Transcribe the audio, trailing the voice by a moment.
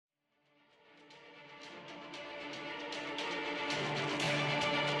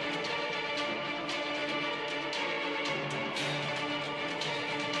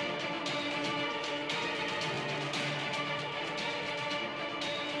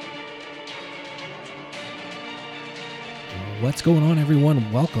What's going on,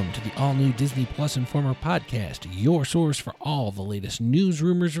 everyone? Welcome to the all-new Disney Plus Informer podcast, your source for all the latest news,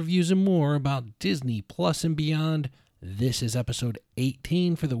 rumors, reviews, and more about Disney Plus and beyond. This is episode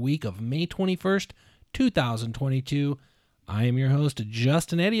 18 for the week of May 21st, 2022. I am your host,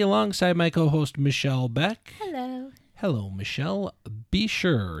 Justin Eddy, alongside my co-host, Michelle Beck. Hello. Hello, Michelle. Be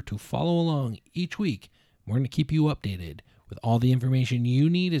sure to follow along each week. We're going to keep you updated with all the information you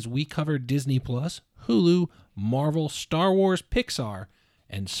need as we cover Disney Plus, Hulu, Marvel, Star Wars, Pixar,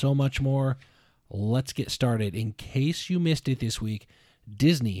 and so much more. Let's get started. In case you missed it this week,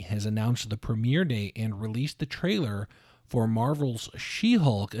 Disney has announced the premiere date and released the trailer for Marvel's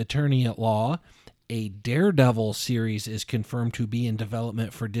She-Hulk Attorney at Law. A Daredevil series is confirmed to be in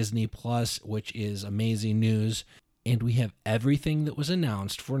development for Disney Plus, which is amazing news. And we have everything that was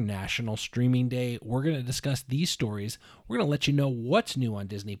announced for National Streaming Day. We're going to discuss these stories. We're going to let you know what's new on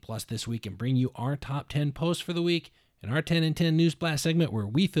Disney Plus this week and bring you our top 10 posts for the week and our 10 and 10 News Blast segment where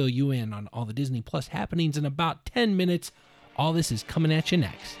we fill you in on all the Disney Plus happenings in about 10 minutes. All this is coming at you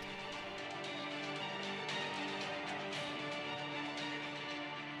next.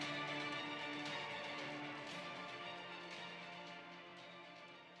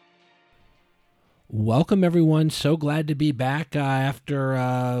 Welcome, everyone. So glad to be back after,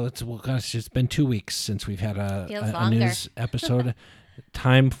 it's been 2 weeks since we've had a news episode.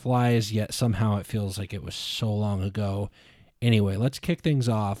 Time flies, yet somehow it feels like it was so long ago. Anyway, let's kick things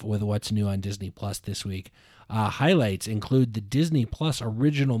off with what's new on Disney Plus this week. Highlights include the Disney Plus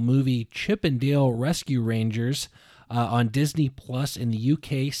original movie Chip 'n Dale Rescue Rangers. On Disney Plus in the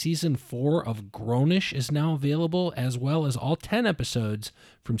UK, Season 4 of Grownish is now available, as well as all 10 episodes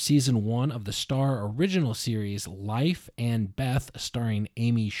from Season 1 of the Star original series Life and Beth, starring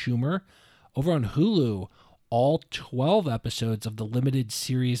Amy Schumer. Over on Hulu, all 12 episodes of the limited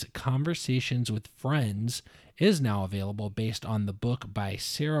series Conversations with Friends is now available based on the book by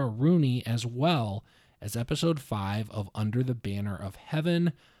Sarah Rooney, as well as Episode 5 of Under the Banner of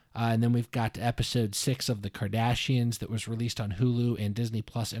Heaven. And then we've got episode 6 of The Kardashians that was released on Hulu and Disney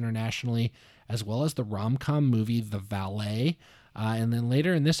Plus internationally, as well as the rom-com movie The Valet. And then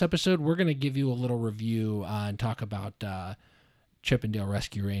later in this episode, we're going to give you a little review and talk about Chip 'n Dale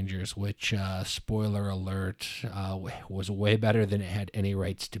Rescue Rangers, which, spoiler alert, was way better than it had any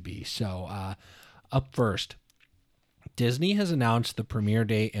rights to be. So up first, Disney has announced the premiere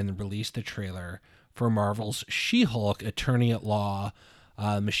date and released the trailer for Marvel's She-Hulk Attorney at Law.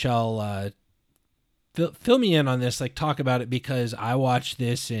 Michelle, fill me in on this, talk about it, because I watched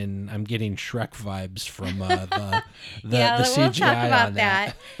this and I'm getting Shrek vibes from the CGI we'll talk about on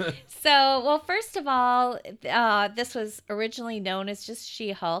that. So, first of all, this was originally known as just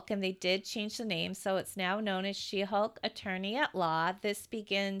She-Hulk, and they did change the name, so it's now known as She-Hulk Attorney at Law. This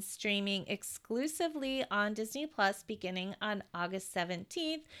begins streaming exclusively on Disney Plus beginning on August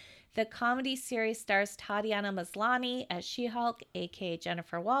 17th. The comedy series stars Tatiana Maslany as She-Hulk, aka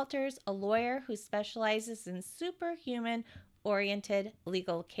Jennifer Walters, a lawyer who specializes in superhuman-oriented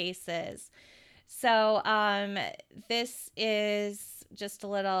legal cases. So this is just a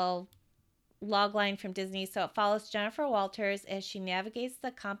little logline from Disney. So it follows Jennifer Walters as she navigates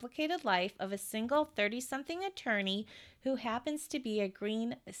the complicated life of a single 30-something attorney who happens to be a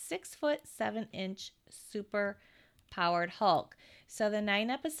green 6'7" super-powered Hulk. So the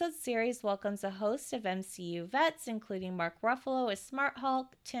 9-episode series welcomes a host of MCU vets, including Mark Ruffalo as Smart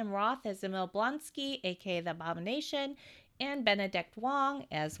Hulk, Tim Roth as Emil Blonsky, aka The Abomination, and Benedict Wong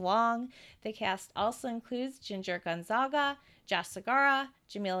as Wong. The cast also includes Ginger Gonzaga, Josh Segarra,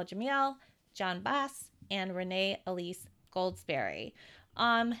 Jamila Jamil, John Bass, and Renee Elise Goldsberry.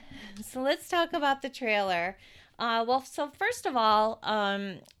 So let's talk about the trailer. So first of all,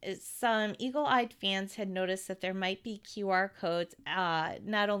 some eagle-eyed fans had noticed that there might be QR codes,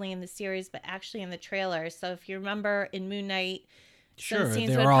 not only in the series, but actually in the trailer. So if you remember in Moon Knight, sure, scenes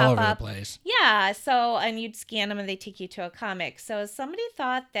they're would all pop over up. the place. Yeah, and you'd scan them and they take you to a comic. So somebody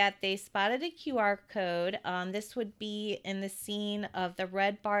thought that they spotted a QR code. This would be in the scene of the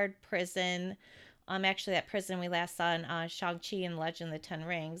Red Bard prison. Actually, that prison we last saw in Shang-Chi and Legend of the Ten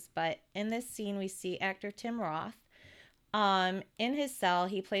Rings. But in this scene, we see actor Tim Roth. In his cell,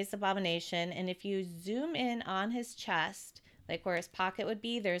 he plays Abomination, and if you zoom in on his chest, where his pocket would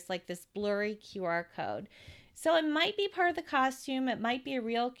be, there's this blurry QR code. So it might be part of the costume. It might be a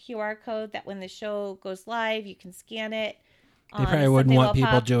real QR code that when the show goes live, you can scan it. They probably wouldn't want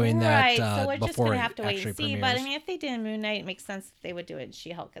people doing that right, so we're just going to have to wait and see. Premieres. But if they did in Moon Knight, it makes sense that they would do it in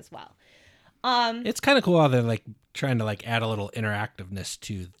She-Hulk as well. It's kind of cool how they're trying to add a little interactiveness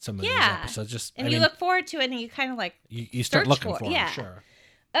to some of these episodes. You look forward to it, and you kind of you start looking for it. Yeah. Sure.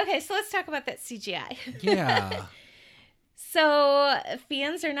 Okay, so let's talk about that CGI. Yeah. So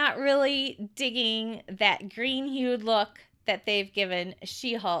fans are not really digging that green-hued look that they've given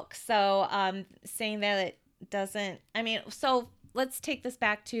She-Hulk. So saying that it doesn't, I mean, so let's take this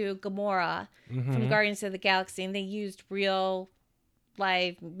back to Gamora from Guardians of the Galaxy, and they used real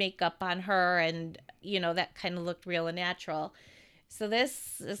live makeup on her, and that kind of looked real and natural. So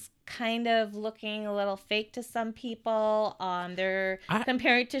this is kind of looking a little fake to some people. They're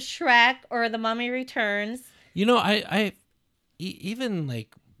comparing it to Shrek or The Mummy Returns. I even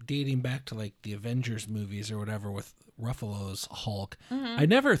like dating back to like the Avengers movies or whatever with Ruffalo's Hulk, I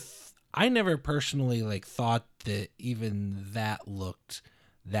never personally like thought that even that looked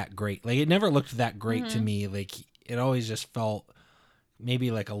that great. Like it never looked that great to me. Like it always just felt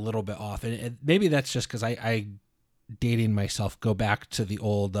maybe like a little bit off, and maybe that's just because I dating myself go back to the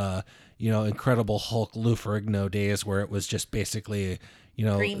old Incredible Hulk Lou Ferrigno days where it was just basically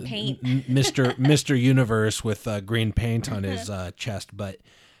green paint. Mr. Universe with green paint on his chest. But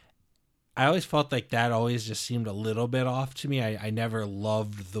I always felt like that always just seemed a little bit off to me. I never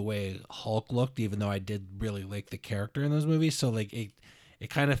loved the way Hulk looked, even though I did really like the character in those movies. So like it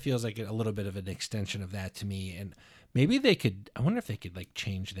kind of feels like a little bit of an extension of that to me. And maybe I wonder if they could like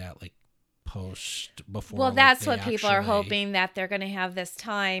change that like post before. Well, that's what people are hoping, that they're going to have this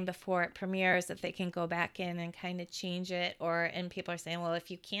time before it premieres, that they can go back in and kind of change it. And people are saying, well,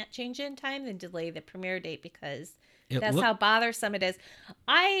 if you can't change it in time, then delay the premiere date, because that's how bothersome it is.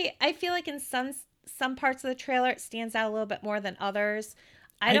 I feel like in some parts of the trailer it stands out a little bit more than others.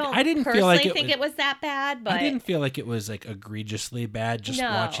 I didn't personally think it was that bad, but I didn't feel like it was like egregiously bad just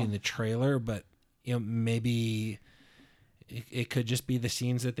watching the trailer. But maybe it could just be the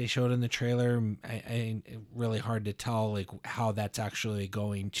scenes that they showed in the trailer. I really hard to tell like how that's actually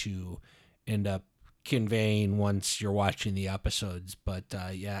going to end up conveying once you're watching the episodes. But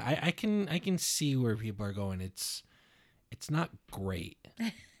I can see where people are going. It's not great.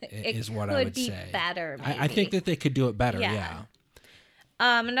 Is what I would say. It could be better. I think that they could do it better. Yeah.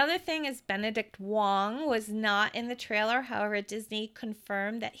 Another thing is Benedict Wong was not in the trailer. However, Disney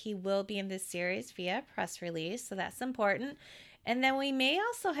confirmed that he will be in this series via press release, so that's important. And then we may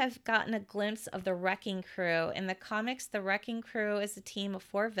also have gotten a glimpse of the Wrecking Crew. In the comics, the Wrecking Crew is a team of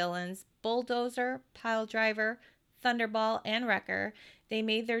 4 villains: Bulldozer, Piledriver, Thunderball, and Wrecker. They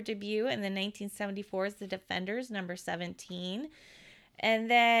made their debut in the 1974's The Defenders, number 17.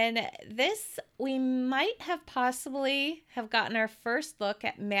 And then this, we might have possibly have gotten our first look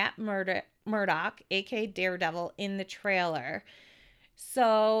at Matt Murdock, aka Daredevil, in the trailer.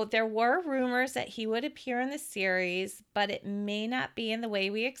 So there were rumors that he would appear in the series, but it may not be in the way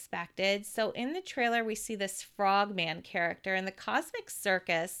we expected. So in the trailer, we see this Frogman character in the Cosmic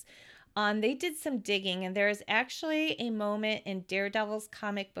Circus. They did some digging, and there is actually a moment in Daredevil's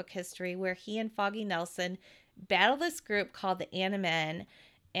comic book history where he and Foggy Nelson battled this group called the Animen,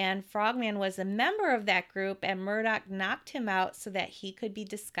 and Frogman was a member of that group, and Murdock knocked him out so that he could be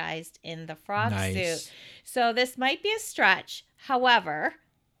disguised in the frog suit. So this might be a stretch. However,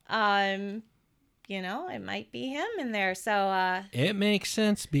 it might be him in there. So it makes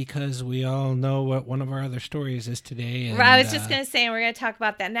sense because we all know what one of our other stories is today. And, I was just going to say, and we're going to talk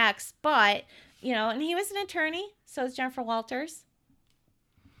about that next, but and he was an attorney. So is Jennifer Walters.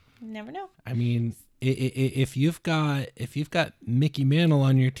 You never know. I mean, if you've got Mickey Mantle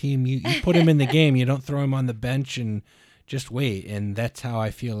on your team, you put him in the game. You don't throw him on the bench and just wait. And that's how I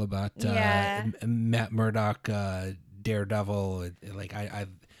feel about Matt Murdock, Daredevil. Like I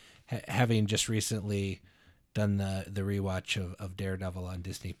having just recently done the rewatch of Daredevil on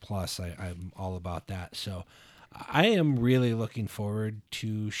Disney Plus, I'm all about that. So I am really looking forward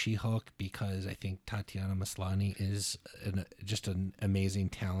to She-Hulk because I think Tatiana Maslany is just an amazing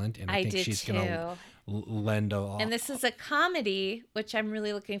talent, and I think she's going to lend a lot. And this is a comedy, which I'm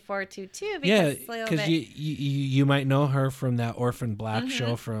really looking forward to too. Because you might know her from that Orphan Black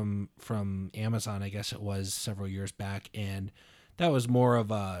show from Amazon, I guess it was several years back, and that was more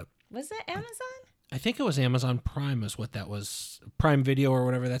of a. Was it Amazon? I think it was Amazon Prime, is what that was. Prime Video or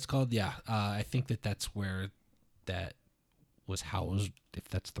whatever that's called. Yeah, I think that's where that was housed, if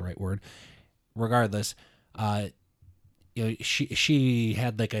that's the right word. Regardless, she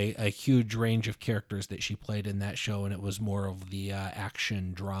had like a huge range of characters that she played in that show, and it was more of the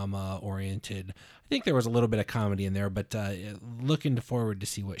action drama oriented. I think there was a little bit of comedy in there, but looking forward to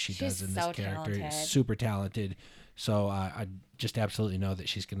see what she's does in this character. Talented. Super talented. So I just absolutely know that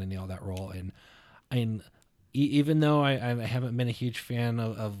she's going to nail that role. And even though I haven't been a huge fan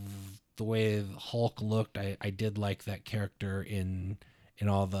of the way Hulk looked, I did like that character in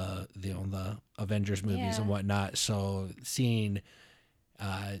all the Avengers movies and whatnot. So seeing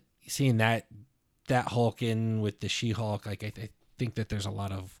that that Hulk in with the She-Hulk, like I think that there's a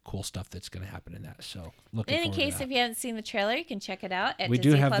lot of cool stuff that's going to happen in that. So looking forward to that. In case if you haven't seen the trailer, you can check it out at we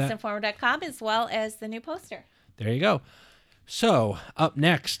do have that. DisneyPlusInformer.com as well as the new poster. There you go. So up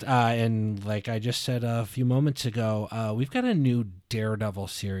next, and like I just said a few moments ago, we've got a new Daredevil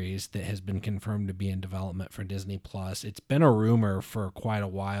series that has been confirmed to be in development for Disney Plus. It's been a rumor for quite a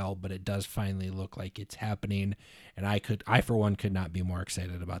while, but it does finally look like it's happening. And I for one could not be more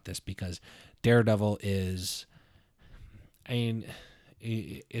excited about this because Daredevil is, I mean,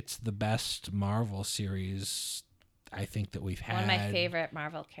 it's the best Marvel series I think that we've had. One of my favorite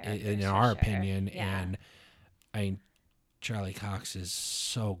Marvel characters, in our opinion. Yeah. And I mean, Charlie Cox is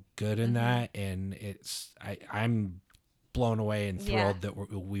so good in that, and I'm blown away and thrilled that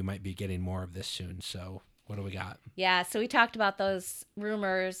we might be getting more of this soon. So what do we got? Yeah, so we talked about those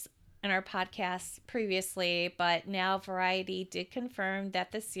rumors in our podcast previously, but now Variety did confirm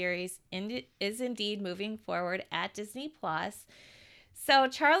that the series is indeed moving forward at Disney Plus. So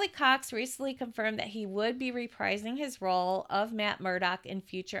Charlie Cox recently confirmed that he would be reprising his role of Matt Murdock in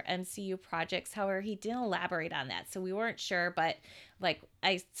future MCU projects. However, he didn't elaborate on that, so we weren't sure. But like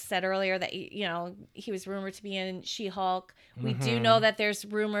I said earlier, that he was rumored to be in She-Hulk. We do know that there's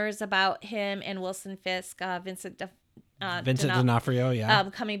rumors about him and Wilson Fisk, Vincent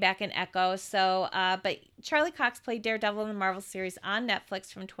D'Onofrio, coming back in Echo. So, but Charlie Cox played Daredevil in the Marvel series on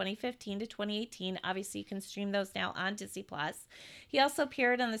Netflix from 2015 to 2018. Obviously, you can stream those now on Disney Plus. He also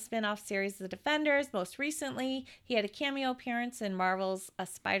appeared on the spin-off series The Defenders. Most recently, he had a cameo appearance in Marvel's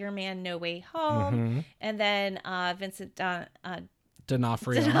Spider-Man No Way Home, and then Vincent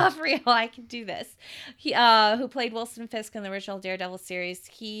D'Onofrio, I can do this. He, who played Wilson Fisk in the original Daredevil series,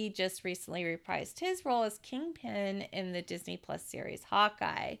 he just recently reprised his role as Kingpin in the Disney Plus series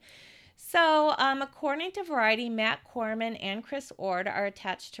Hawkeye. So, according to Variety, Matt Corman and Chris Ord are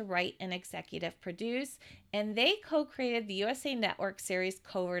attached to write and executive produce, and they co-created the USA Network series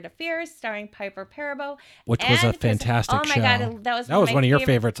Covert Affairs, starring Piper Perabo, which was a fantastic show. Oh my God, that was one of your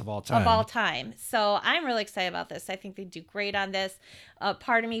favorites of all time. So I'm really excited about this. I think they do great on this.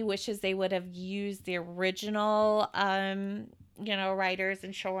 Part of me wishes they would have used the original writers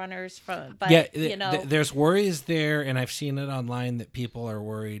and showrunners but there's worries there, and I've seen it online that people are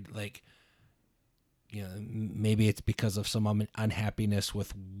worried, like, maybe it's because of some unhappiness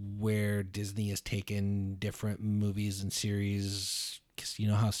with where Disney has taken different movies and series, because you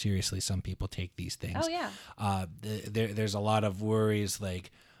know how seriously some people take these things. Oh yeah. There's a lot of worries, like,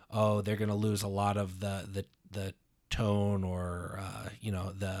 oh, they're going to lose a lot of the tone or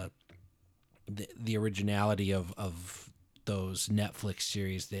the originality of those Netflix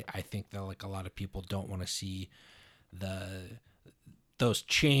series. That I think that, like, a lot of people don't want to see those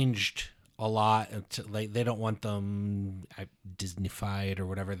changed a lot. Like, they don't want them Disneyfied or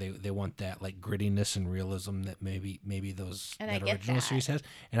whatever. They want that, like, grittiness and realism that maybe that original series has.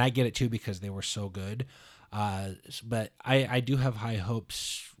 And I get it too, because they were so good. But I do have high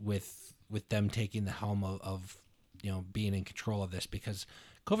hopes with them taking the helm of being in control of this, because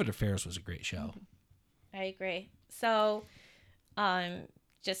Covert Affairs was a great show. I agree. So,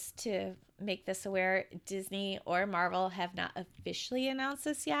 just to make this aware, Disney or Marvel have not officially announced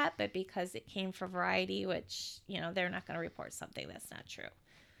this yet, but because it came from Variety, which, they're not going to report something that's not true.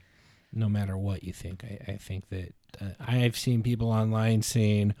 No matter what you think, I think that I've seen people online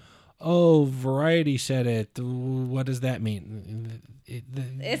saying, oh, Variety said it. What does that mean?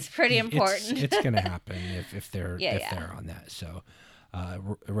 It's pretty important. It's going to happen if they're on that. So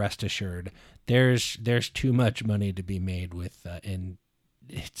rest assured, there's too much money to be made with, and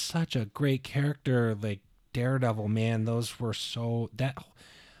it's such a great character, like Daredevil, man. Those were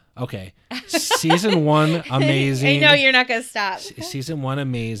okay. Season 1, amazing. I know you're not going to stop. Season 1,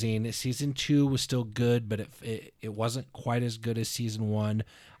 amazing. Season 2 was still good, but it wasn't quite as good as season 1.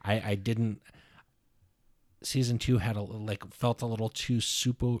 I didn't. Season 2 had felt a little too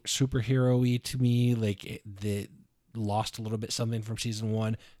superhero-y to me. Like, lost a little bit something from season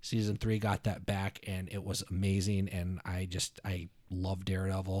 1. Season 3 got that back, and it was amazing. And I love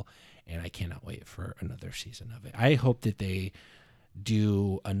Daredevil, and I cannot wait for another season of it. I hope that they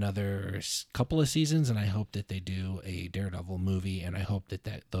do another couple of seasons, and I hope that they do a Daredevil movie, and I hope that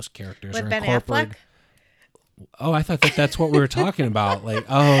those characters are incorporated. Oh, I thought that's what we were talking about. Like,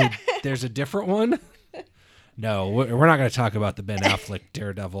 oh, there's a different one? No, we're not going to talk about the Ben Affleck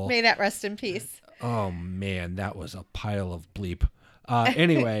Daredevil. May that rest in peace. Oh man, that was a pile of bleep.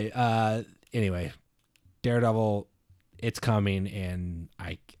 Anyway, Daredevil, it's coming, and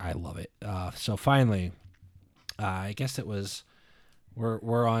I love it. So finally, I guess it was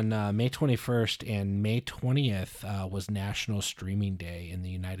We're on May 21st, and May 20th was National Streaming Day in the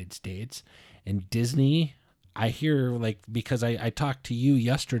United States. And Disney, I hear, like, because I talked to you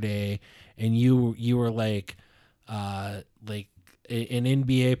yesterday, and you were like an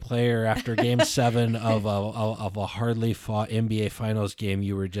NBA player after Game 7 of a hardly fought NBA Finals game.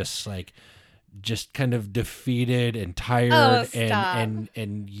 You were just kind of defeated and tired,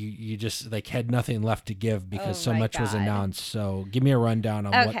 and you just like had nothing left to give because so much was announced. So give me a rundown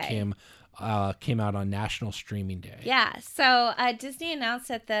on what came out on National Streaming Day. Yeah, so Disney announced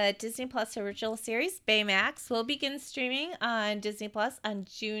that the Disney Plus original series Baymax will begin streaming on Disney Plus on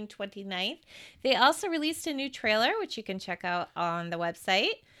June 29th. They also released a new trailer, which you can check out on the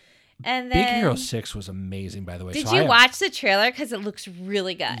website. And then, Big Hero 6 was amazing, by the way. Did you watch the trailer? Because it looks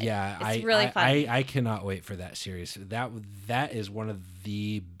really good. Yeah, it's really fun. I cannot wait for that series. That is one of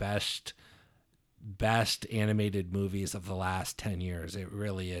the best animated movies of the last 10 years. It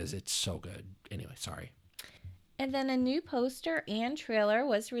really is. It's so good. Anyway, sorry. And then a new poster and trailer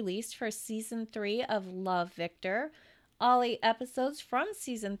was released for Season 3 of Love, Victor. All 8 episodes from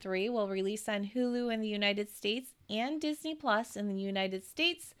Season 3 will release on Hulu in the United States and Disney Plus in the United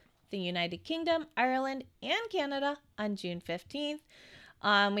States, the United Kingdom, Ireland, and Canada on June 15th.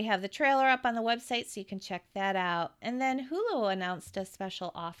 We have the trailer up on the website, so you can check that out. And then Hulu announced a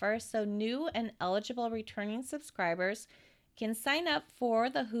special offer, so new and eligible returning subscribers can sign up for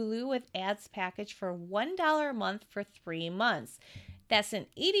the Hulu with Ads package for $1 a month for 3 months. That's an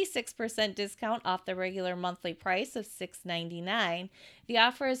 86% discount off the regular monthly price of $6.99. The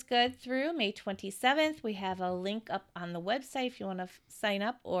offer is good through May 27th. We have a link up on the website if you want to sign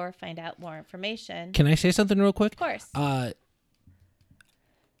up or find out more information. Can I say something real quick? Of course.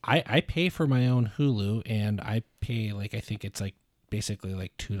 I pay for my own Hulu, and I pay I think it's basically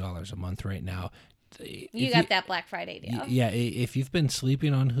 $2 a month right now. You got that Black Friday deal. Yeah, if you've been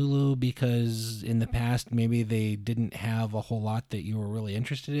sleeping on Hulu because in the past maybe they didn't have a whole lot that you were really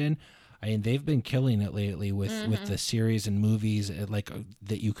interested in, I mean they've been killing it lately with the series and movies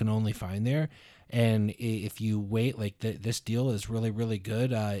that you can only find there. And if you wait, this deal is really, really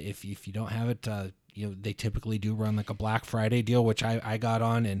good. If you don't have it, they typically do run a Black Friday deal, which I got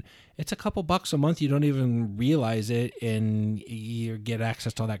on, and it's a couple bucks a month. You don't even realize it, and you get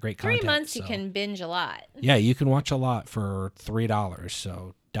access to all that great content. 3 months, you can binge a lot. Yeah, you can watch a lot for $3.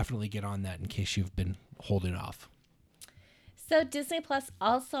 So definitely get on that in case you've been holding off. So Disney Plus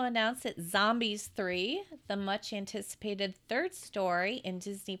also announced that Zombies 3, the much-anticipated third story in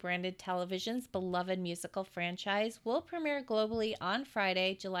Disney-branded television's beloved musical franchise, will premiere globally on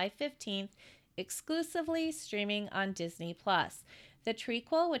Friday, July 15th, exclusively streaming on Disney Plus. The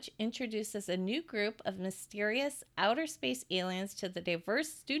trequel, which introduces a new group of mysterious outer space aliens to the diverse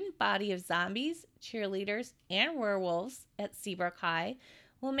student body of zombies, cheerleaders, and werewolves at Seabrook High,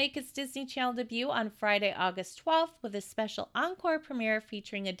 will make its Disney Channel debut on Friday, August 12th, with a special encore premiere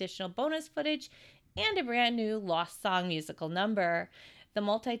featuring additional bonus footage and a brand new Lost Song musical number. The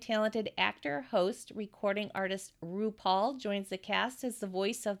multi-talented actor, host, recording artist RuPaul joins the cast as the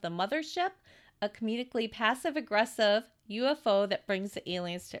voice of the Mothership, a comedically passive-aggressive UFO that brings the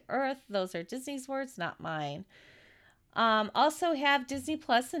aliens to Earth. Those are Disney's words, not mine. Also have Disney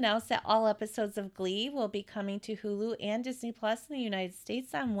Plus announced that all episodes of Glee will be coming to Hulu and Disney Plus in the United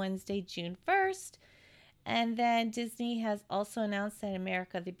States on Wednesday, June 1st. And then Disney has also announced that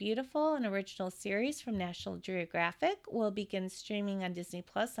America the Beautiful, an original series from National Geographic, will begin streaming on Disney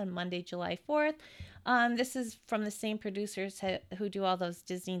Plus on Monday, July 4th. This is from the same producers who do all those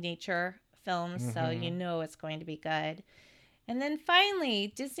Disney nature films, so you know it's going to be good. And then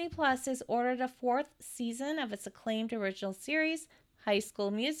finally, Disney Plus has ordered a 4th season of its acclaimed original series, High School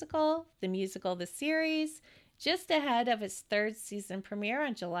Musical, the musical The Series, just ahead of its 3rd season premiere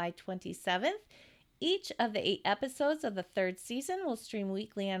on July 27th. Each of the 8 episodes of the 3rd season will stream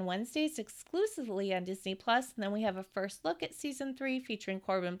weekly on Wednesdays exclusively on Disney Plus. And then we have a first look at season 3 featuring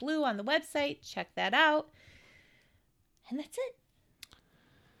Corbin Bleu on the website. Check that out. And that's it.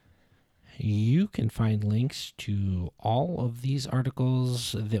 You can find links to all of these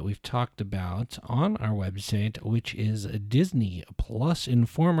articles that we've talked about on our website, which is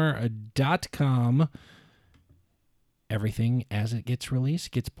DisneyPlusInformer.com. Everything as it gets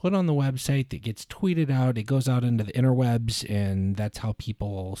released gets put on the website, it gets tweeted out, it goes out into the interwebs, and that's how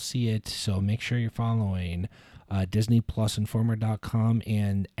people see it. So make sure you're following DisneyPlusInformer.com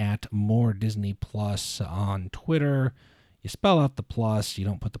and at More Disney Plus on Twitter. You spell out the plus, you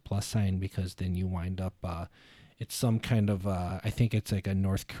don't put the plus sign because then you wind up It's some kind of, I think it's like a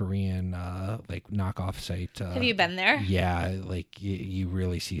North Korean, like knockoff site. Have you been there? Yeah, like you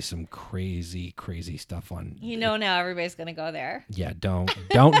really see some crazy stuff on. Now everybody's gonna go there. Yeah, don't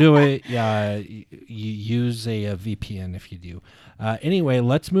do it. Yeah, you use a VPN if you do. Anyway,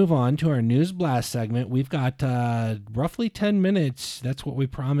 let's move on to our News Blast segment. We've got roughly 10 minutes. That's what we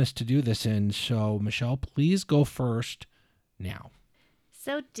promised to do this in. So, Michelle, please go first now.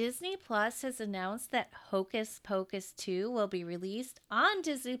 So Disney Plus has announced that Hocus Pocus 2 will be released on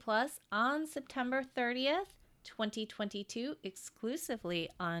Disney Plus on September 30th, 2022, exclusively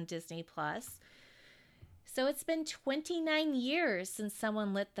on Disney Plus. So it's been 29 years since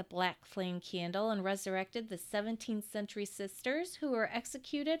someone lit the black flame candle and resurrected the 17th century sisters who were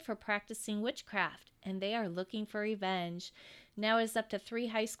executed for practicing witchcraft, and they are looking for revenge. Now it is up to 3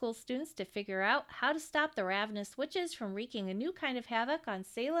 high school students to figure out how to stop the ravenous witches from wreaking a new kind of havoc on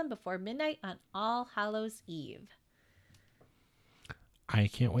Salem before midnight on All Hallows Eve. I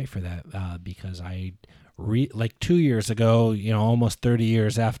can't wait for that because like 2 years ago, almost 30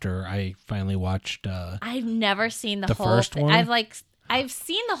 years after, I finally watched. I've never seen the whole first one. I've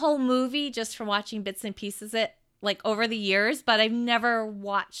seen the whole movie just from watching bits and pieces over the years, but I've never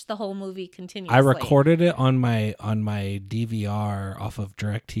watched the whole movie continuously. I recorded it on my DVR off of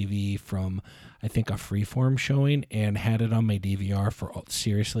DirecTV from, I think, a Freeform showing, and had it on my DVR for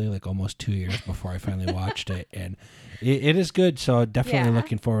seriously like almost 2 years before I finally watched it, and it is good. So definitely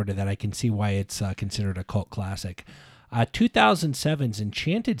looking forward to that. I can see why it's considered a cult classic. 2007's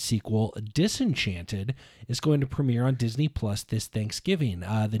Enchanted sequel, Disenchanted, is going to premiere on Disney Plus this Thanksgiving.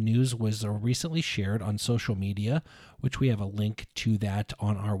 The news was recently shared on social media, which we have a link to that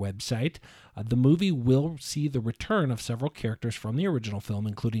on our website. The movie will see the return of several characters from the original film,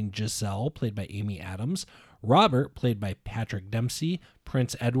 including Giselle, played by Amy Adams, Robert, played by Patrick Dempsey,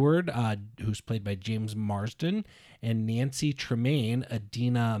 Prince Edward, who's played by James Marsden, and Nancy Tremaine,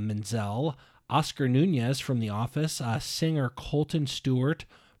 Idina Menzel, Oscar Nunez from The Office, singer Colton Stewart,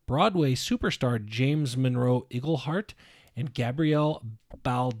 Broadway superstar James Monroe Iglehart, and Gabrielle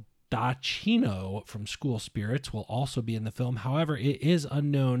Baldacchino from School Spirits will also be in the film. However, it is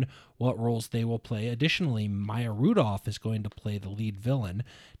unknown what roles they will play. Additionally, Maya Rudolph is going to play the lead villain.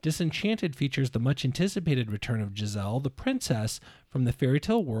 Disenchanted features the much-anticipated return of Giselle, the princess from the fairy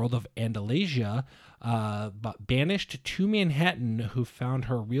tale world of Andalasia, but banished to Manhattan, who found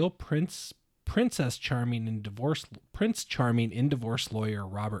her real Prince Charming and divorce lawyer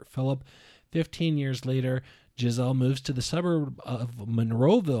Robert Phillip. 15 years later, Giselle moves to the suburb of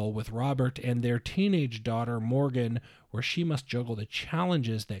Monroeville with Robert and their teenage daughter Morgan, where she must juggle the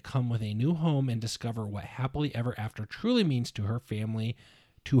challenges that come with a new home and discover what happily ever after truly means to her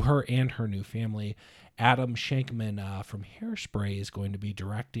and her new family. Adam Shankman from Hairspray is going to be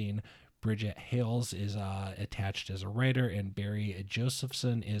directing. Bridget Hales is attached as a writer, and Barry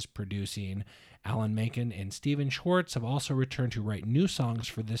Josephson is producing. Alan Menken and Stephen Schwartz have also returned to write new songs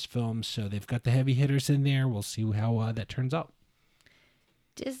for this film, so they've got the heavy hitters in there. We'll see how that turns out.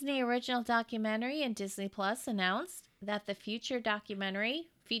 Disney Original Documentary and Disney Plus announced that the feature documentary,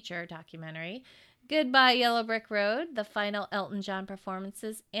 Goodbye Yellow Brick Road, the final Elton John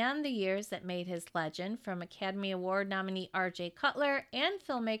performances and the years that made his legend, from Academy Award nominee R.J. Cutler and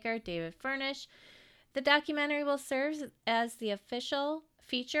filmmaker David Furnish. The documentary will serve as the official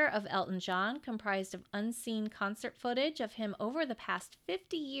feature of Elton John, comprised of unseen concert footage of him over the past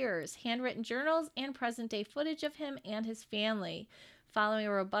 50 years, handwritten journals, and present-day footage of him and his family. Following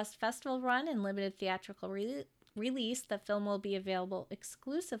a robust festival run and limited theatrical release, the film will be available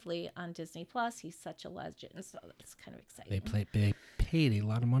exclusively on Disney Plus. He's such a legend, so that's kind of exciting. They paid a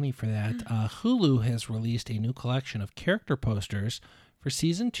lot of money for that. Hulu has released a new collection of character posters for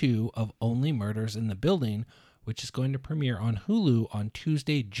season 2 of Only Murders in the Building, which is going to premiere on Hulu on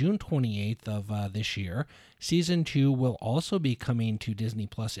Tuesday, June 28th of this year. Season 2 will also be coming to Disney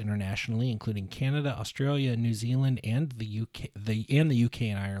Plus internationally, including Canada, Australia, New Zealand, and the UK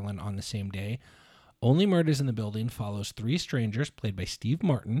and Ireland on the same day. Only Murders in the Building follows 3 strangers, played by Steve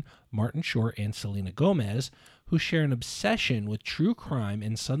Martin, Martin Short, and Selena Gomez, who share an obsession with true crime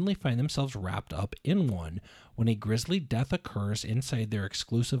and suddenly find themselves wrapped up in one. When a grisly death occurs inside their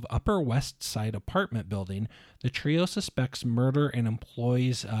exclusive Upper West Side apartment building, the trio suspects murder and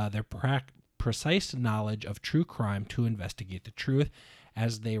employs their precise knowledge of true crime to investigate the truth.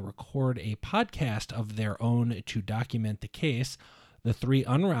 As they record a podcast of their own to document the case, the 3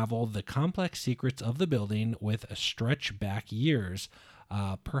 unravel the complex secrets of the building with a stretch back years.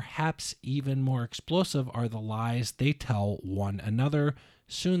 Perhaps even more explosive are the lies they tell one another.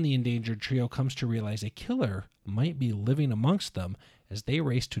 Soon the endangered trio comes to realize a killer might be living amongst them as they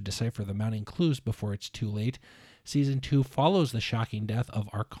race to decipher the mounting clues before it's too late. Season 2 follows the shocking death of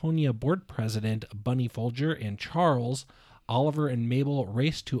Arconia board president Bunny Folger and Charles. Oliver and Mabel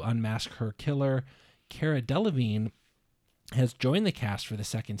race to unmask her killer. Cara Delevingne has joined the cast for the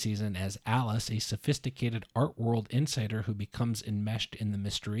second season as Alice, a sophisticated art world insider who becomes enmeshed in the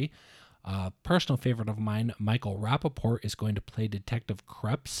mystery. Personal favorite of mine, Michael Rappaport, is going to play Detective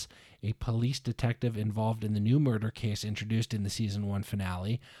Krebs, a police detective involved in the new murder case introduced in the season 1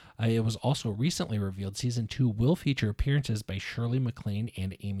 finale. It was also recently revealed season 2 will feature appearances by Shirley MacLaine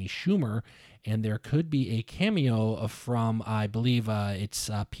and Amy Schumer, and there could be a cameo from, I believe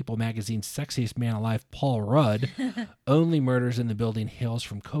it's People Magazine's Sexiest Man Alive, Paul Rudd. Only Murders in the Building hails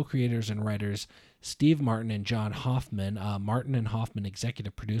from co-creators and writers Steve Martin and John Hoffman. Martin and Hoffman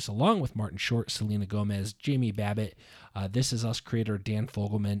executive produce, along with Martin Short, Selena Gomez, Jamie Babbitt, This Is Us creator Dan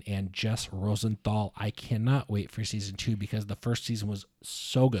Fogelman, and Jess Rosenthal. I cannot wait for season 2 because the first season was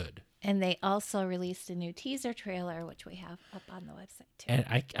so good. And they also released a new teaser trailer, which we have up on the website too.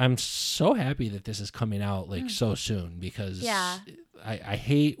 And I'm so happy that this is coming out so soon because I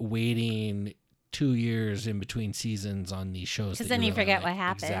hate waiting 2 years in between seasons on these shows. Because then you really forget what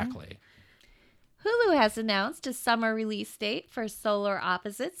happened. Exactly. Hulu has announced a summer release date for Solar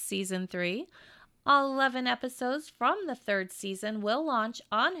Opposites Season 3. All 11 episodes from the third season will launch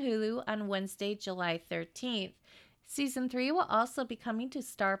on Hulu on Wednesday, July 13th. Season 3 will also be coming to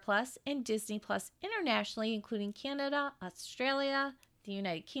Star Plus and Disney Plus internationally, including Canada, Australia, the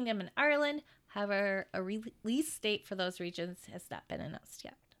United Kingdom, and Ireland. However, a release date for those regions has not been announced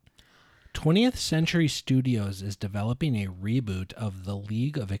yet. 20th Century Studios is developing a reboot of The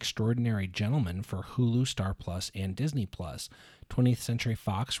League of Extraordinary Gentlemen for Hulu, Star Plus, and Disney Plus. 20th Century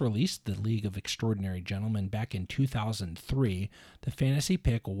Fox released The League of Extraordinary Gentlemen back in 2003. The fantasy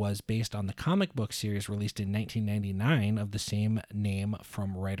pick was based on the comic book series released in 1999 of the same name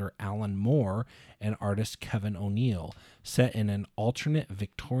from writer Alan Moore and artist Kevin O'Neill. Set in an alternate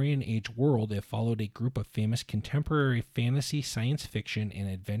Victorian age world, it followed a group of famous contemporary fantasy, science fiction, and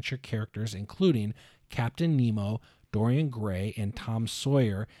adventure characters including Captain Nemo, Dorian Gray, and Tom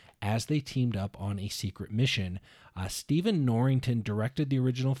Sawyer as they teamed up on a secret mission. Stephen Norrington directed the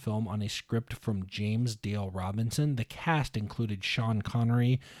original film on a script from James Dale Robinson. The cast included Sean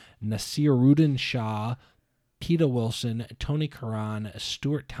Connery, Nasiruddin Shah, Peta Wilson, Tony Curran,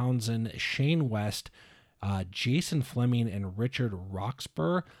 Stuart Townsend, Shane West, Jason Fleming, and Richard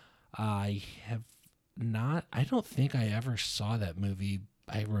Roxburgh. I don't think I ever saw that movie.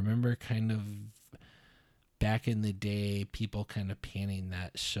 I remember kind of back in the day, people kind of panning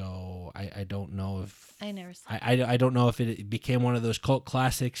that, so I don't know if I never saw. I don't know if it became one of those cult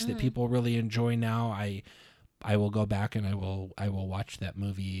classics that people really enjoy now. I will go back and I will watch that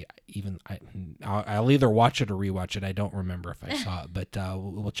movie. I'll either watch it or rewatch it. I don't remember if I saw it, but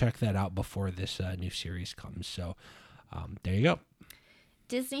we'll check that out before this new series comes. So there you go.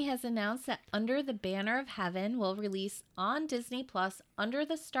 Disney has announced that Under the Banner of Heaven will release on Disney Plus under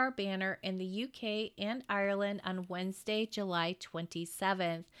the Star banner in the UK and Ireland on Wednesday, July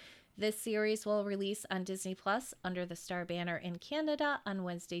 27th. This series will release on Disney Plus under the Star banner in Canada on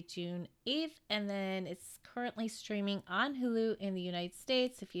Wednesday, June 8th, and then it's currently streaming on Hulu in the United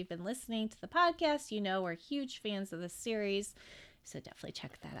States. If you've been listening to the podcast, you know we're huge fans of the series, so definitely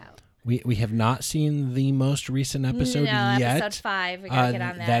check that out. We have not seen the most recent episode yet. Episode 5. We gotta get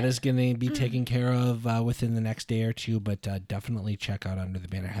on that. That is going to be taken care of within the next day or two, but definitely check out Under the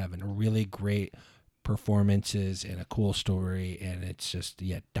Banner of Heaven. Really great performances and a cool story, and it's just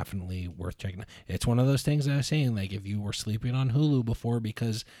definitely worth checking out. It's one of those things that I was saying, like if you were sleeping on Hulu before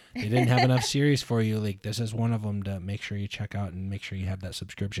because they didn't have enough series for you, like this is one of them to make sure you check out and make sure you have that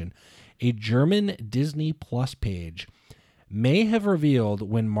subscription. A German Disney Plus page may have revealed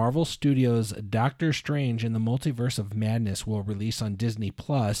when Marvel Studios' Doctor Strange in the Multiverse of Madness will release on Disney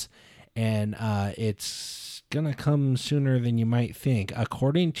Plus, and it's gonna come sooner than you might think.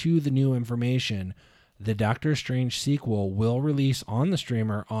 According to the new information, the Doctor Strange sequel will release on the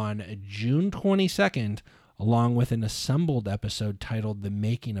streamer on June 22nd, along with an assembled episode titled The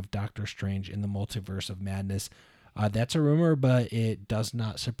Making of Doctor Strange in the Multiverse of Madness. That's a rumor, but it does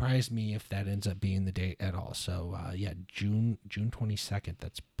not surprise me if that ends up being the date at all. So, June 22nd.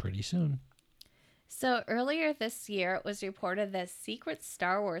 That's pretty soon. So earlier this year, it was reported that a secret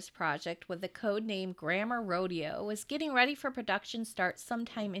Star Wars project with the code name Grammar Rodeo was getting ready for production start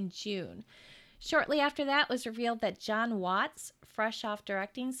sometime in June. Shortly after that, it was revealed that John Watts, fresh off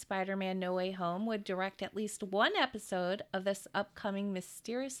directing Spider-Man No Way Home, would direct at least one episode of this upcoming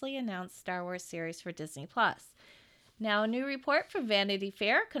mysteriously announced Star Wars series for Disney+. Now, a new report from Vanity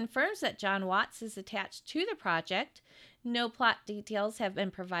Fair confirms that John Watts is attached to the project. No plot details have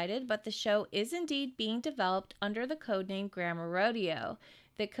been provided, but the show is indeed being developed under the codename Grammar Rodeo.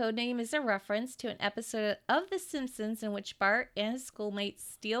 The codename is a reference to an episode of The Simpsons in which Bart and his schoolmates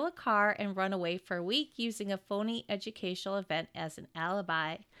steal a car and run away for a week using a phony educational event as an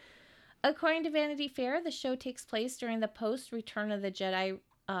alibi. According to Vanity Fair, the show takes place during the post-Return of the Jedi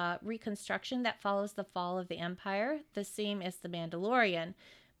reconstruction that follows the fall of the Empire, the same as The Mandalorian.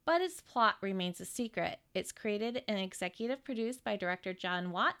 But its plot remains a secret. It's created and executive produced by director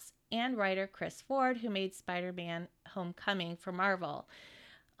John Watts and writer Chris Ford, who made Spider-Man Homecoming for Marvel.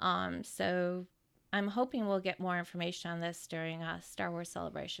 So I'm hoping we'll get more information on this during Star Wars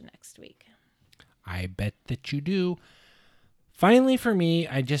Celebration next week. I bet that you do. Finally, for me,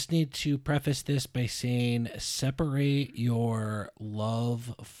 I just need to preface this by saying separate your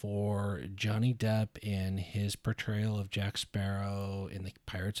love for Johnny Depp and his portrayal of Jack Sparrow in the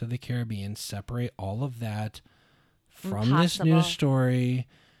Pirates of the Caribbean. Separate all of that from this news story.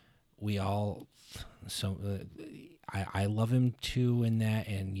 We all... I love him too in that,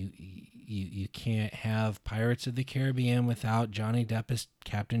 and you can't have Pirates of the Caribbean without Johnny Depp as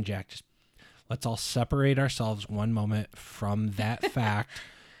Captain Jack. Just let's all separate ourselves one moment from that fact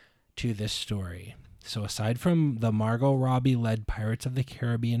to this story. So aside from the Margot Robbie-led Pirates of the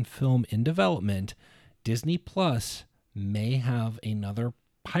Caribbean film in development, Disney Plus may have another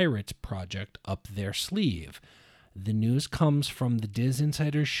Pirates project up their sleeve. The news comes from the Diz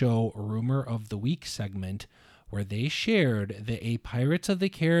Insider Show Rumor of the Week segment, where they shared that a Pirates of the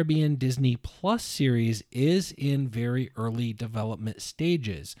Caribbean Disney Plus series is in very early development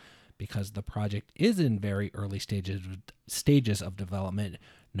stages. Because the project is in very early stages of development,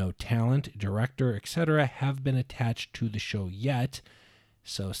 no talent, director, etc. have been attached to the show yet.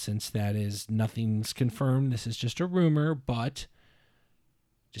 So since that is nothing's confirmed, this is just a rumor, but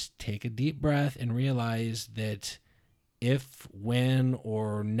just take a deep breath and realize that if, when,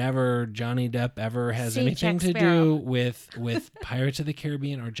 or never Johnny Depp ever has anything to do with Pirates of the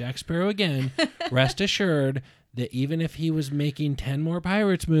Caribbean or Jack Sparrow again, rest assured that even if he was making 10 more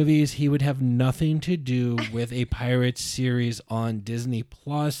Pirates movies, he would have nothing to do with a Pirates series on Disney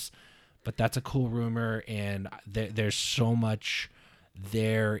Plus. But that's a cool rumor, and there's so much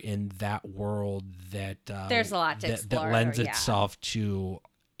there in that world that there's a lot to explore, that lends itself to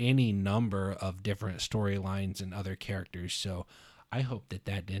any number of different storylines and other characters. So I hope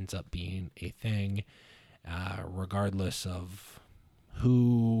that ends up being a thing, regardless of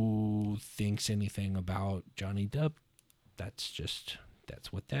who thinks anything about Johnny Depp. That's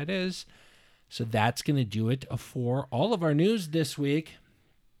what that is. So that's going to do it for all of our news this week.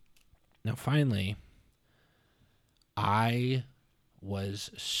 Now, finally, I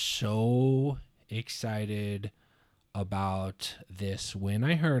was so excited about this when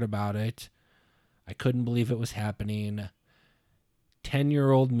I heard about it. I couldn't believe it was happening.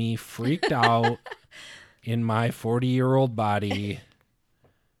 10-year-old me freaked out in my 40-year-old body.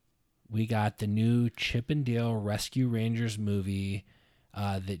 We got the new Chip and Dale Rescue Rangers movie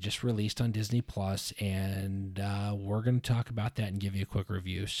that just released on Disney Plus, and we're going to talk about that and give you a quick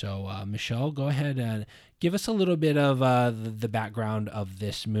review. So, Michelle, go ahead and give us a little bit of the background of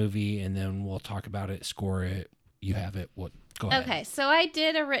this movie, and then we'll talk about it, score it. You have it. Go ahead. Okay, so I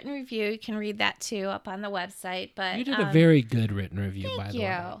did a written review. You can read that too up on the website. But you did a very good written review, by the way.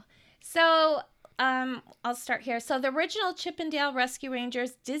 Thank you. So I'll start here. So the original Chip and Dale Rescue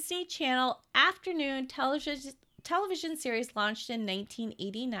Rangers Disney Channel afternoon television series launched in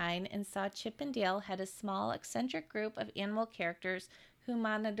 1989 and saw Chip and Dale had a small eccentric group of animal characters who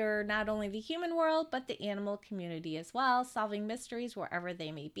monitor not only the human world but the animal community as well, solving mysteries wherever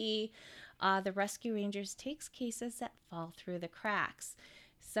they may be. The Rescue Rangers takes cases that fall through the cracks.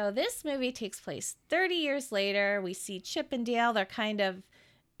 So this movie takes place 30 years later. We see Chip and Dale. They're kind of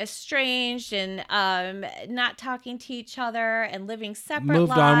estranged and not talking to each other and living separate lives.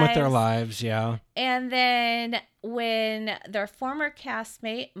 Moved on with their lives, yeah. And then when their former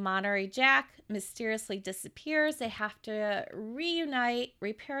castmate, Monterey Jack, mysteriously disappears, they have to reunite,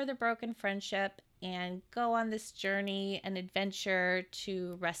 repair the broken friendship, and go on this journey and adventure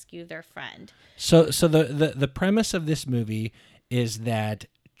to rescue their friend. So the premise of this movie is that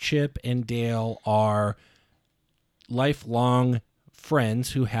Chip and Dale are lifelong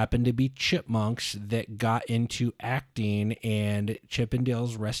friends who happen to be chipmunks that got into acting, and Chip and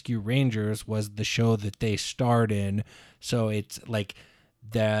Dale's Rescue Rangers was the show that they starred in. So it's like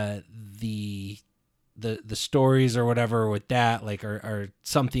the stories or whatever with that are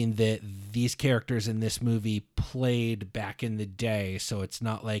something that these characters in this movie played back in the day. So it's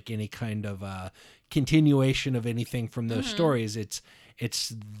not like any kind of continuation of anything from those stories. It's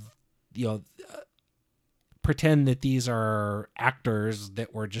pretend that these are actors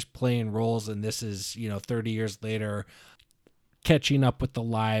that were just playing roles, and this is 30 years later catching up with the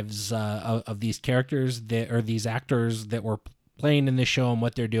lives of these characters that are these actors that were playing in the show and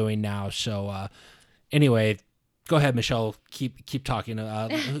what they're doing now. So anyway, go ahead, Michelle. Keep talking.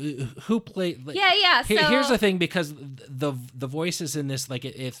 Who played? Yeah. So here's the thing, because the voices in this, like,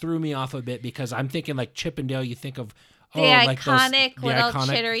 it threw me off a bit, because I'm thinking like Chip and Dale. You think of the iconic little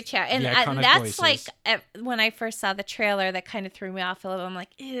chittery chat, and that's voices. Like when I first saw the trailer, that kind of threw me off a little. I'm like,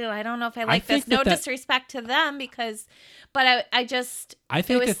 ew, I don't know if I like this. No disrespect to them, but I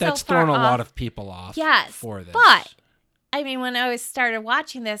think that's thrown a lot of people off. Yes, for this, but. I mean, when I started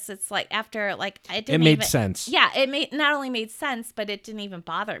watching this, it's like after it made sense. Yeah, it not only made sense, but it didn't even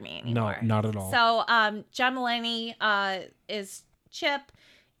bother me anymore. No, not at all. So, John Mulaney is Chip,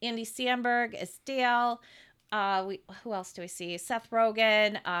 Andy Samberg is Dale. Who else do we see? Seth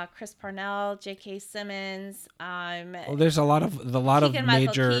Rogen, Chris Parnell, J.K. Simmons. Well, there's a lot of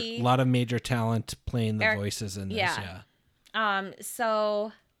major talent playing the voices in this. Yeah.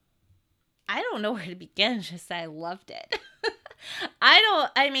 So. I don't know where to begin. Just I loved it.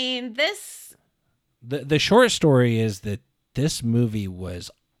 The short story is that this movie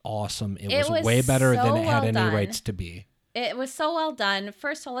was awesome. It was way better than it had any rights to be. It was so well done.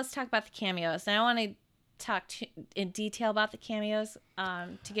 First of all, let's talk about the cameos. And I want to talk in detail about the cameos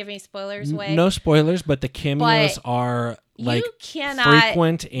to give any spoilers away. No spoilers, but the cameos are like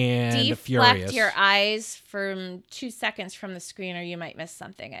frequent and furious. Deflect your eyes from 2 seconds from the screen, or you might miss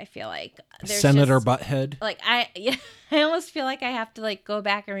something. I feel like Senator Butthead. Like I almost feel like I have to like go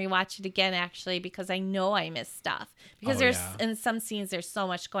back and rewatch it again, actually, because I know I missed stuff. Because in some scenes there's so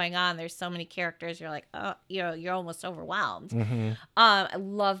much going on. There's so many characters. You're like, you're almost overwhelmed. Mm-hmm. I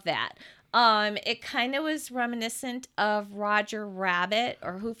love that. It kind of was reminiscent of Roger Rabbit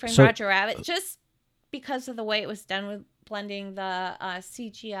or Who Framed Roger Rabbit, just because of the way it was done with blending the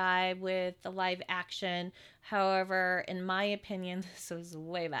CGI with the live action. However, in my opinion, this was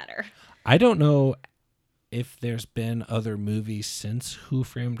way better. I don't know if there's been other movies since Who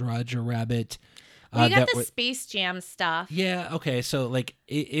Framed Roger Rabbit. Well, you got the Space Jam stuff. Yeah, okay. So, like,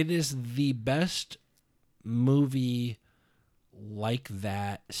 it is the best movie like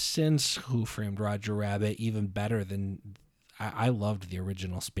that since Who Framed Roger Rabbit, even better than... I loved the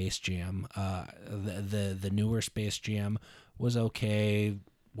original Space Jam. The newer Space Jam was okay,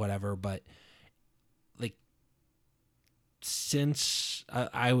 whatever, but like since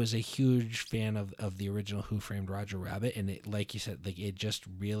I was a huge fan of the original Who Framed Roger Rabbit, and it, like you said, like it just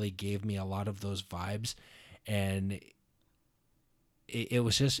really gave me a lot of those vibes, and it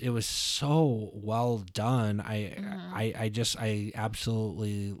was so well done. I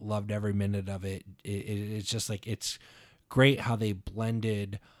absolutely loved every minute of it. It's just like it's great how they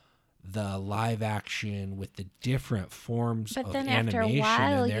blended the live action with the different forms of animation after a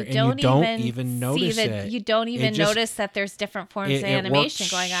while, in there, you don't even notice it. You don't even notice that there's different forms of animation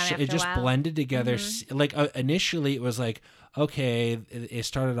going on after a while. It just blended together. Mm-hmm. Like initially, it was like, okay, it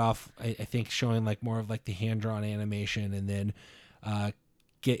started off, I think, showing like more of like the hand-drawn animation, and then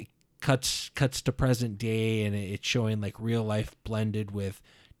cuts to present day, and it's showing like real life blended with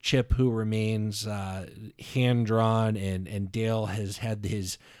Chip, who remains hand-drawn, and Dale has had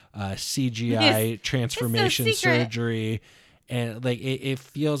his CGI transformation surgery. And like it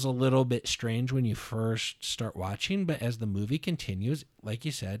feels a little bit strange when you first start watching, but as the movie continues, like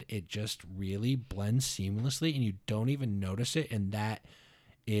you said, it just really blends seamlessly, and you don't even notice it. And that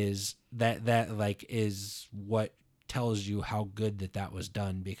is what tells you how good that was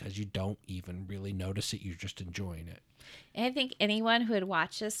done, because you don't even really notice it. You're just enjoying it. And I think anyone who would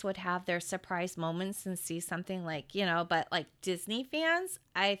watch this would have their surprise moments and see something like, but like Disney fans,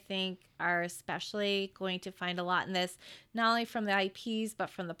 I think are especially going to find a lot in this, not only from the IPs, but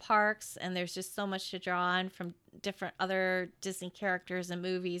from the parks. And there's just so much to draw on from different other Disney characters and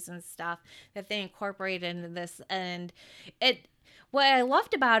movies and stuff that they incorporated into this. And what I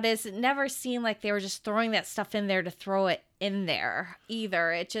loved about it is it never seemed like they were just throwing that stuff in there to throw it in there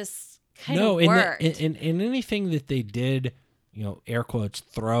either. It just kind of worked. In anything that they did, air quotes,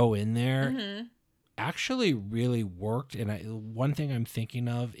 throw in there, actually really worked. And one thing I'm thinking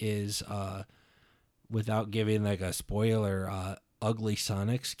of is, without giving like a spoiler, Ugly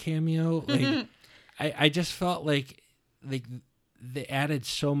Sonic's cameo. Like, I just felt like they added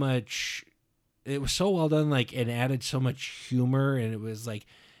so much. It was so well done, like, and added so much humor, and it was like,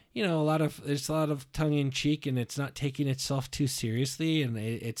 there's a lot of tongue in cheek, and it's not taking itself too seriously, and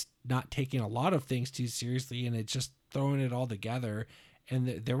it's not taking a lot of things too seriously, and it's just throwing it all together. And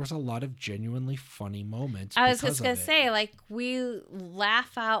there was a lot of genuinely funny moments. I was just going to say, like, we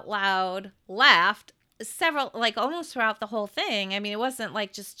laughed several, like almost throughout the whole thing. I mean, it wasn't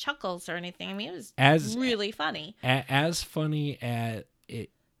like just chuckles or anything. I mean, it was really funny. As funny as it.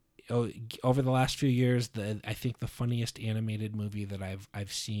 Over the last few years, I think the funniest animated movie that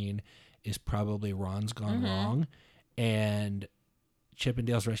I've seen is probably Ron's Gone Wrong, and Chip 'n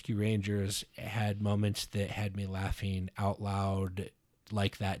Dale's Rescue Rangers had moments that had me laughing out loud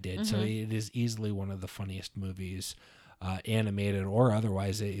like that did. So it is easily one of the funniest movies, animated or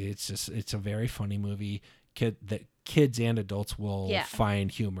otherwise. It's a very funny movie that kids and adults will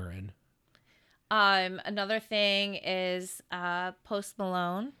find humor in. Another thing is Post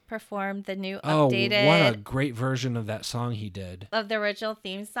Malone performed the new updated. Oh, what a great version of that song he did. Of the original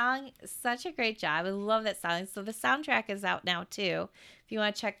theme song. Such a great job. I love that song. So the soundtrack is out now too, if you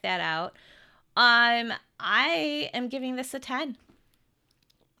want to check that out. I am giving this a 10.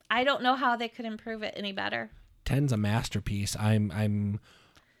 I don't know how they could improve it any better. 10's a masterpiece. I'm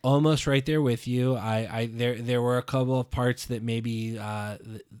almost right there with you. There were a couple of parts that maybe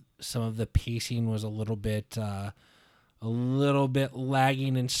some of the pacing was a little bit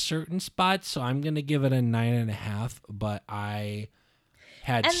lagging in certain spots, so I'm gonna give it a 9.5. But I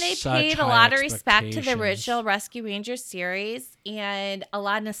had and they paid a lot of respect to the original Rescue Rangers series and a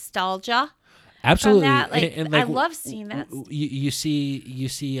lot of nostalgia. Absolutely, and I love seeing that. You see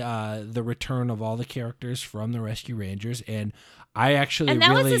the return of all the characters from the Rescue Rangers, and I actually and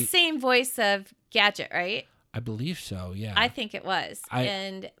that was the same voice of Gadget, right? I believe so. Yeah, I think it was.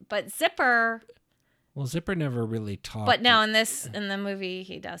 But Zipper. Well, Zipper never really talked. But no, in the movie,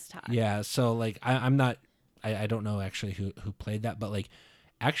 he does talk. Yeah, so like I'm not. I don't know actually who played that, but like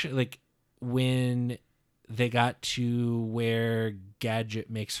actually like when they got to where Gadget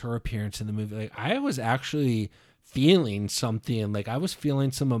makes her appearance in the movie, like I was actually feeling something. Like I was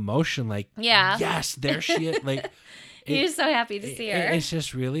feeling some emotion. Like yes, there she is. Like. You're so happy to see her. It's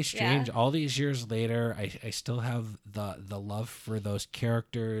just really strange. Yeah. All these years later, I still have the love for those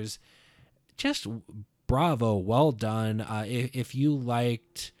characters. Just bravo, well done. If you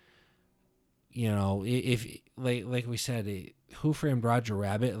liked, if like we said, Who Framed Roger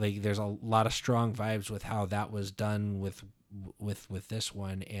Rabbit, like there's a lot of strong vibes with how that was done with this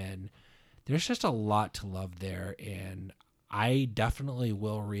one, and there's just a lot to love there. And I definitely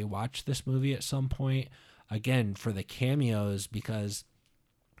will rewatch this movie at some point. Again, for the cameos, because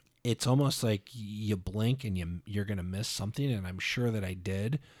it's almost like you blink and you're going to miss something, and I'm sure that I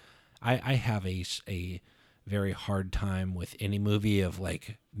did. I have a very hard time with any movie of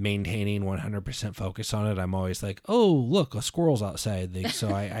like maintaining 100% focus on it. I'm always like, oh, look, a squirrel's outside.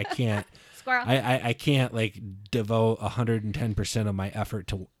 So I can't. Squirrel. I can't like devote 110% of my effort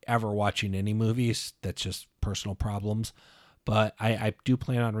to ever watching any movies. That's just personal problems. But I do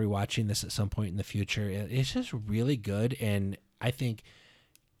plan on rewatching this at some point in the future. It's just really good, and I think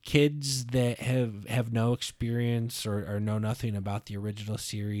kids that have no experience or know nothing about the original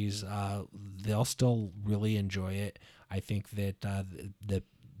series, they'll still really enjoy it. I think that the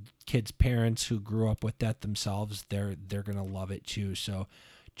kids' parents who grew up with that themselves, they're gonna love it too. So,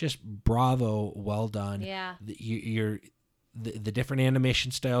 just bravo, well done. Yeah, The different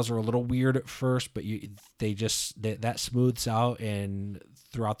animation styles are a little weird at first, but that smooths out, and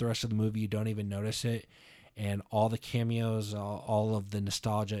throughout the rest of the movie, you don't even notice it. And all the cameos, all of the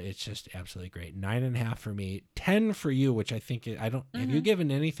nostalgia, it's just absolutely great. 9.5 for me, 10 for you, which I think have you given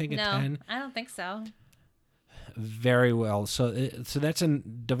anything a 10? No, I don't think so. Very well. So that's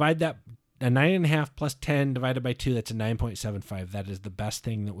divide that. A 9.5 plus 10 divided by 2, that's a 9.75. That is the best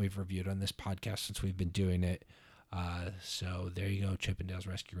thing that we've reviewed on this podcast since we've been doing it. So there you go, Chip 'n Dale's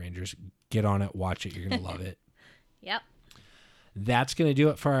Rescue Rangers. Get on it, watch it. You're going to love it. Yep. That's going to do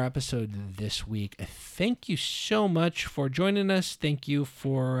it for our episode this week. Thank you so much for joining us. Thank you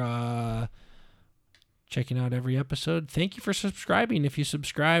for checking out every episode. Thank you for subscribing. If you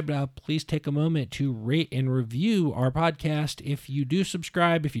subscribed, please take a moment to rate and review our podcast. If you do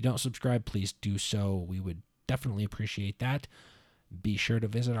subscribe, if you don't subscribe, please do so. We would definitely appreciate that. Be sure to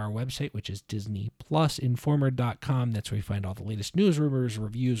visit our website, which is DisneyPlusInformer.com. That's where you find all the latest news, rumors,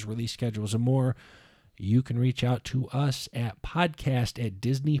 reviews, release schedules, and more. You can reach out to us at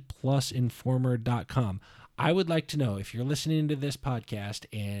podcast@DisneyPlusInformer.com. I would like to know, if you're listening to this podcast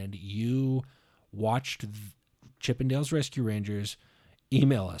and you watched Chip 'n Dale's Rescue Rangers,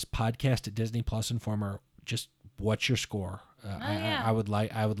 email us, podcast@DisneyPlusInformer. Just what's your score? I would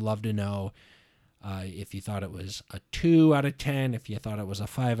love to know. If you thought it was a 2 out of 10, if you thought it was a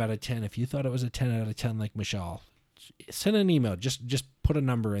 5 out of 10, if you thought it was a 10 out of 10 like Michelle, send an email. Just put a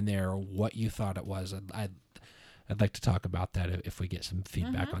number in there, what you thought it was. I'd like to talk about that if we get some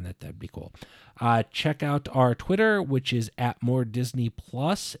feedback on that. That'd be cool. Check out our Twitter, which is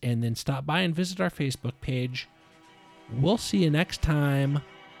 @MoreDisney+, and then stop by and visit our Facebook page. We'll see you next time.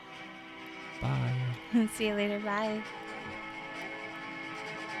 Bye. See you later. Bye.